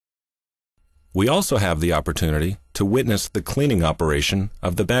We also have the opportunity to witness the cleaning operation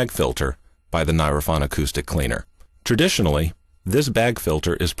of the bag filter by the Nirafon Acoustic Cleaner. Traditionally, this bag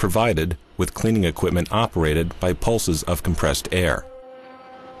filter is provided with cleaning equipment operated by pulses of compressed air.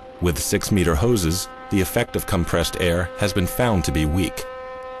 With 6-meter hoses, the effect of compressed air has been found to be weak.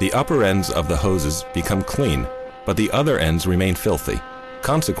 The upper ends of the hoses become clean, but the other ends remain filthy.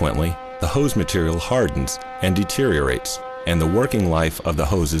 Consequently, the hose material hardens and deteriorates, and the working life of the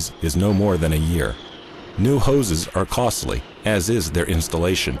hoses is no more than a year. New hoses are costly, as is their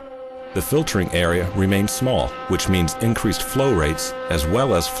installation. The filtering area remains small, which means increased flow rates as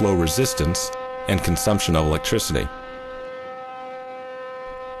well as flow resistance and consumption of electricity.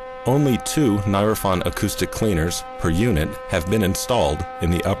 Only 2 Nirafon acoustic cleaners per unit have been installed in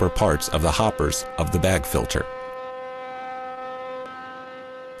the upper parts of the hoppers of the bag filter.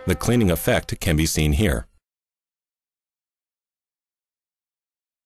 The cleaning effect can be seen here.